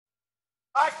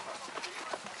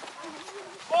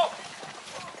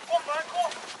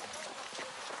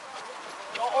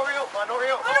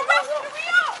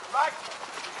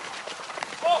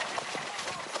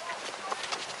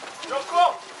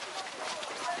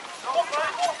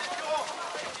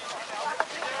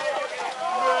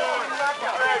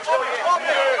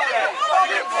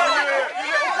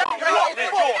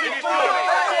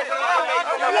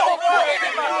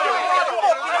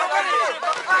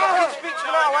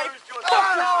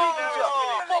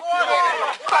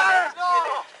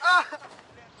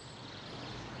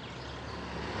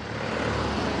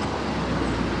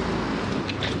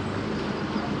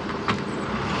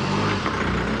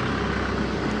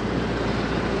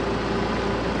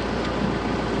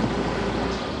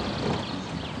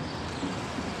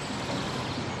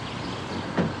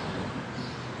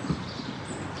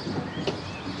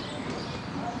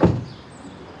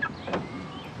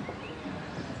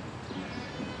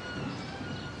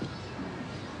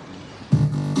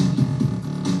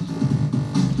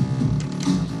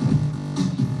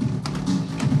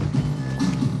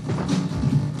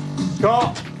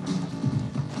Scott!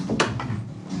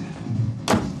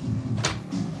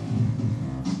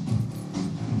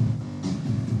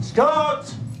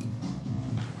 Scott!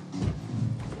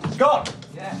 Scott!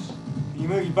 Yes? Can you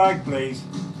move your bag, please?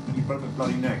 You broke my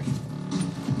bloody neck.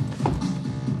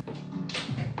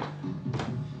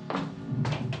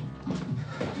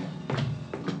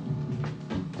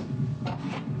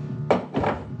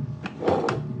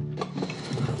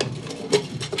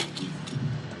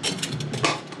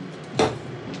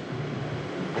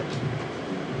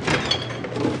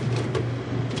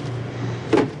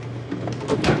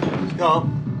 Scott,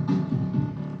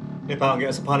 nip out and get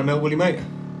us a pint of milk, will you, mate?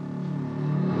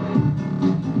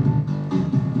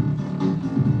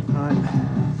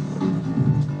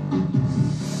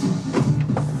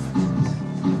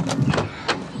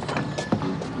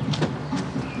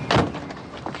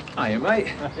 Hiya, mate.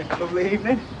 Lovely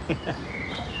evening.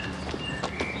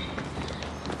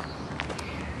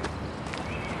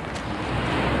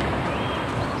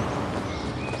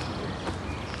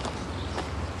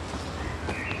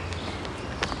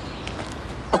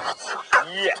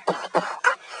 Yeah.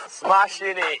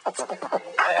 Smashing it.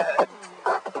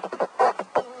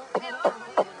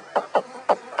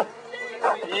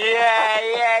 Yeah,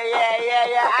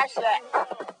 Ashley.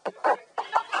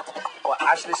 What,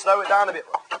 Ashley, slow it down a bit.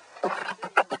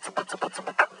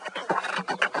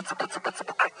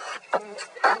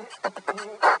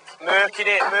 Murk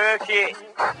it.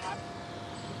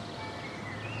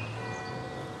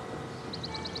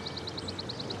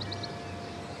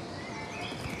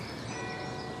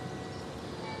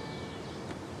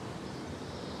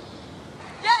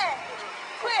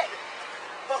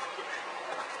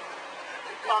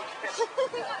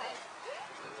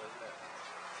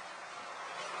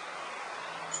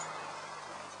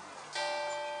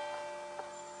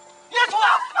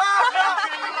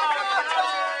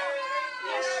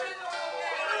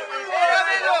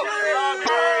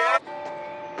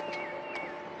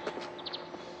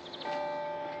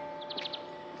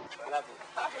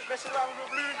 Messing around with your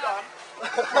balloon, Dan.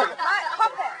 Right,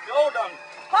 pop it. Go, Dan.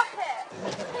 Pop it.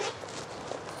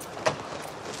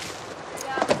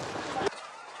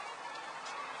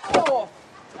 Oh!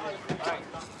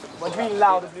 What's mean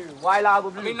louder blue? Why louder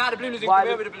blue? I mean louder blue is in Why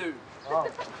compare with the blue. Oh.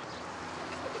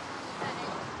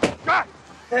 What?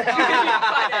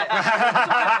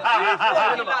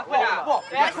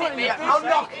 I'll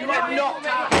knock you get knocked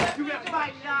out. You get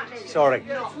banged out. Sorry.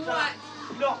 Knocked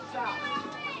out.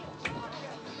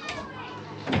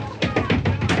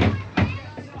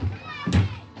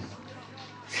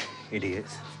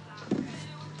 Idiots.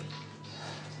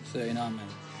 39, mate.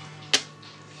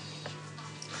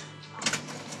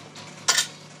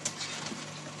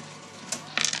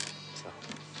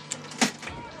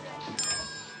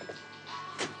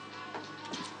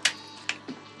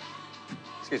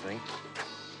 Excuse me.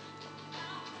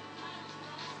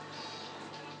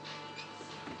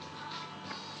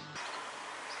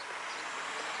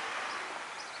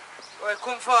 Where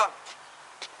come from?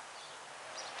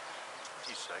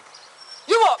 You say.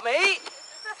 You what, mate?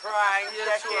 Prang,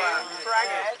 Yes, check right. in. Prang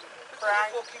head.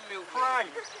 Prang. Fucking milk. Prang.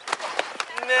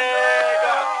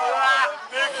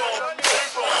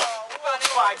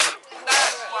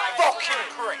 Fucking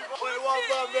prick.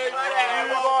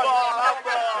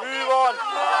 Move on.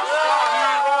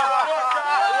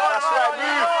 That's right,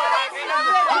 move.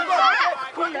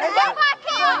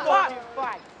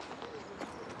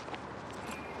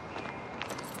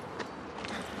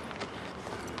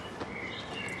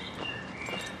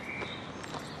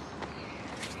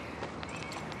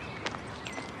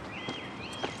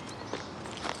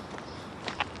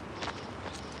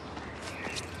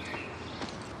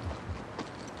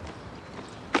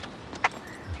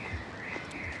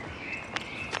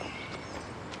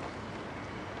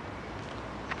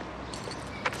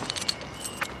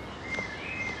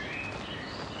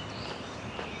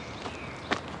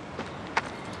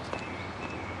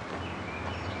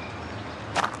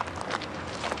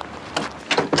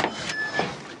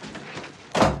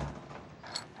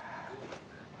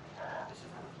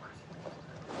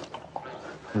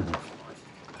 Serving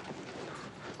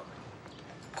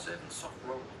soft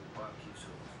roll barbecue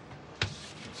sauce.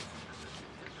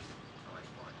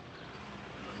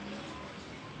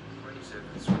 Already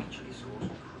served with sweet chili sauce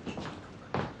and crunchy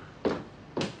cucumber.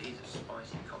 These are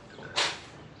spicy cocktails.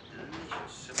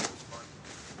 Delicious simple spice.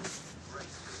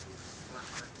 Great served with flat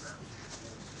red rounds of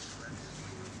warm bread and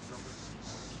yogurt.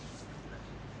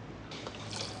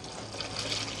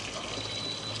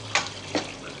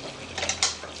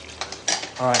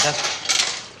 All right, Dad.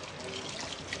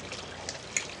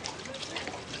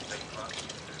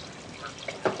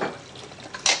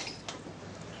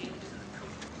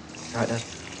 All right, Dad.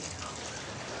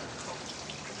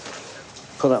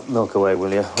 Put that milk away,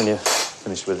 will you, when you're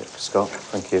finished with it, Scott?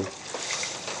 Thank you.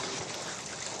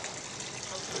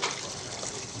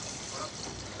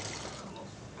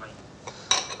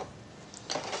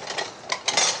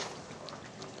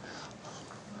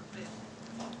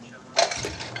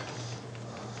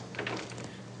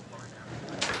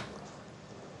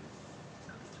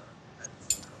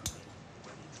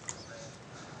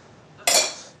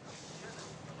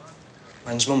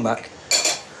 When's Mum back?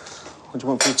 What do you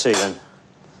want for your tea, then?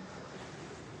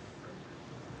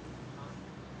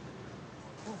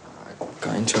 I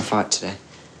got into a fight today.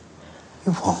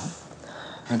 You what?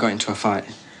 I got into a fight.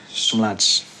 Some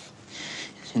lads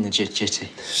in the jitty.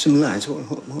 Some lads?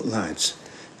 What lads?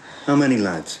 How many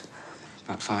lads?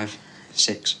 About 5,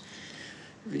 6.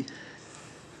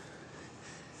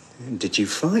 Did you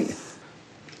fight?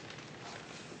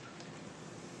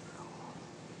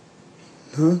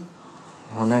 No?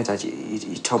 Well, no, Dad.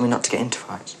 You told me not to get into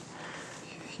fights.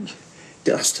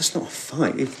 That's not a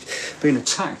fight. You've been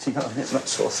attacked. You got to nip that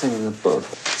sort of thing in the bud.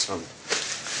 So,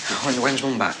 When's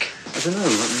Mum back? I don't know,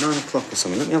 like 9 o'clock or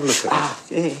something. Let me have a look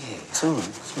at it. Yeah, it's all right,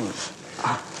 it's all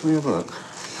right. Let me have a look.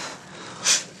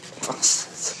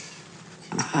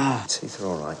 Teeth are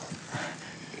all right.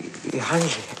 Your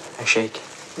hands are shaking.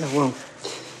 Yeah, well,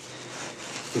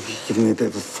 you've given me a bit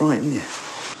of a fright, haven't you?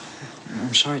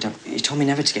 I'm sorry, Dad. You told me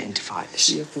never to get into fights.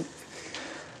 Yeah, but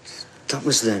that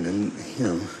was then, and, you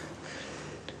know,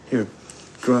 you're a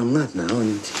grown lad now,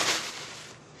 and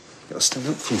you've got to stand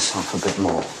up for yourself a bit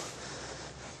more.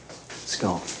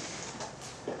 Scott.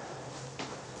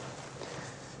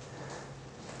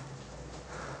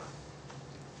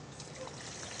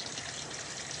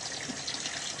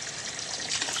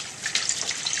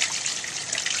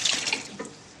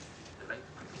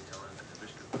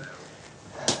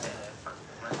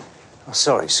 I'm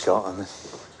sorry, Scott.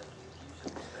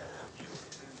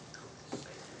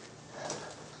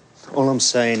 All I'm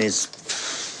saying is,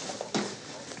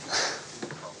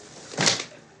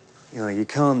 you know, you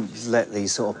can't let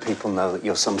these sort of people know that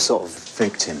you're some sort of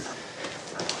victim.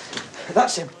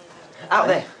 That's him. Out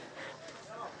there.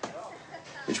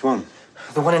 Which one?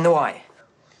 The one in the white.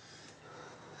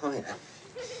 Oh, yeah.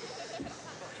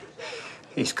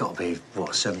 He's got to be,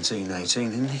 what, 17, 18,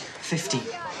 isn't he? 50.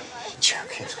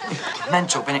 Joking.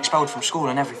 Mental, been expelled from school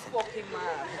and everything.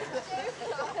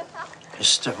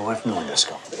 Just step away from the window,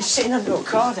 Scott. He's sitting under a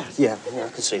car, Dad. Yeah, I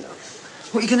can see that.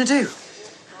 What are you going to do?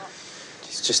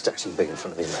 He's just acting big in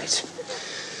front of his mate.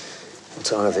 I'm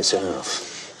tired of this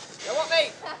enough. You want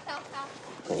me?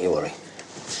 Don't you worry.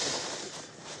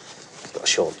 He's got a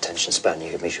short attention span, you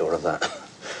can be sure of that.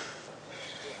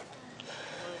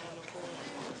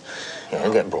 Yeah,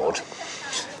 don't get bored.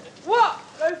 What?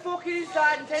 Go fucking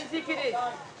inside and 10 tickets in.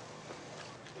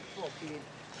 Fucking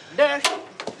nurse.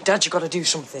 Dad, you got to do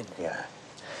something. Yeah.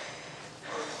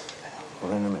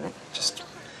 Well, in a minute. Just...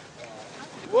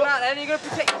 What out then? You're going to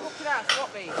protect your fucking house,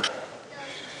 not me.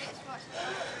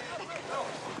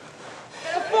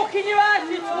 Get the fuck in your house,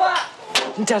 you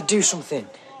twat! Dad, do something.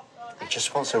 He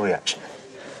just wants a reaction.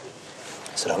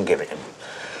 So don't give it him.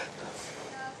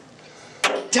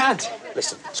 Dad!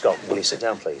 Listen, Scott, will you sit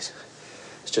down, please?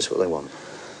 It's just what they want. Get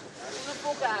the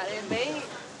fuck out of here, mate.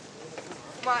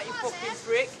 Come out, you fucking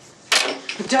prick.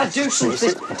 Dad, do Will you something.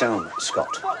 sit down,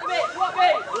 Scott? What me? What me?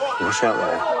 Rush out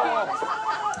there.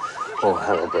 Or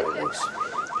hell will break loose.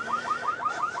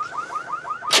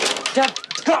 Dad,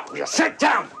 Scott, will you sit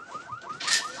down?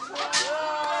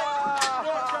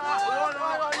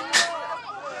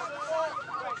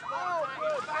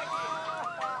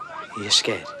 Are you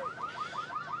scared?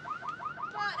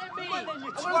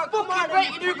 I'm gonna fucking wreck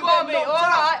your new car, mate,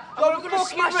 alright? I'm gonna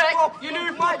fucking wreck your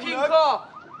new fucking car.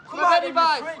 Come on, ready,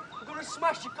 bye. I'm gonna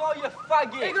smash your car, you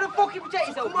faggot. You're gonna fucking protect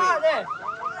yourself, Come out there.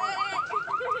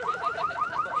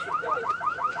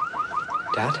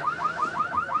 Dad?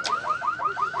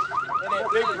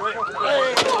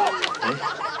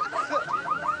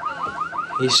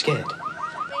 Are you scared?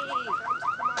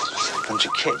 Bunch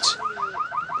of kids.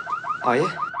 Are you?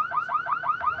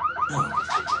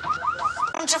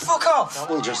 To fuck off! That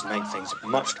will just make things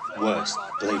much worse,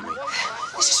 believe me.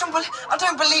 This is unbelievable. I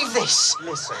don't believe this.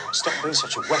 Listen, stop being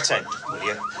such a wet end, will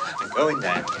you? And go in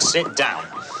there and sit down.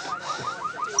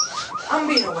 I'm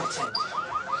being a wet end.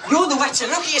 You're the wet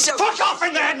end. Look at yourself. Fuck off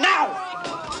in there now!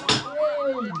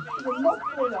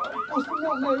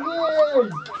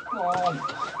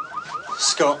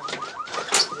 Scott.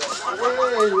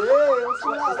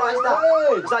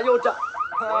 Is that your dad?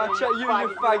 Check you, you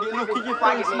faggot. Look at your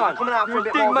face, man. Coming out for a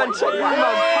bit more. Man, check you, man.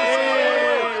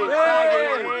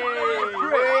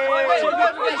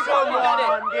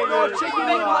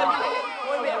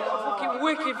 Fucking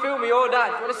wicked film of your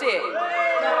dad. Want to see it?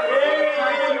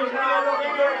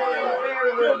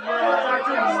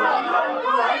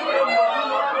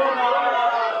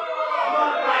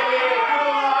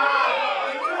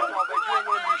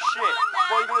 Shit.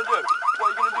 What are you gonna do? What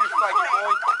are you gonna do, faggot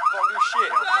boy? Can't do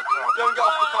shit. Don't get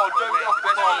off the car. Don't get off the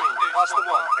car. That's the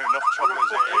one. Enough trouble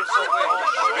as it is.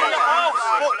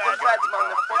 Fuck the feds, man.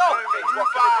 The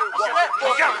fuck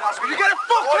what can I do? You get a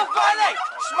fuck up, Benny!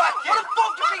 Smack it! What the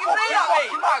fuck do you think you're playing at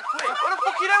me? What the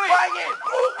fuck are you doing? Bang him!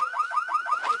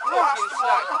 Fucking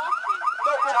slag.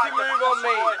 Don't fucking move on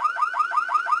me.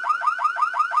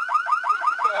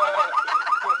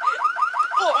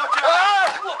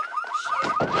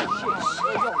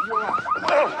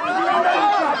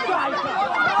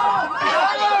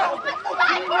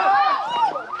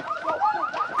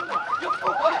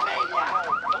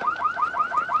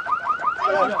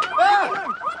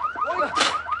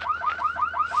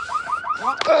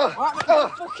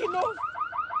 Fucking off!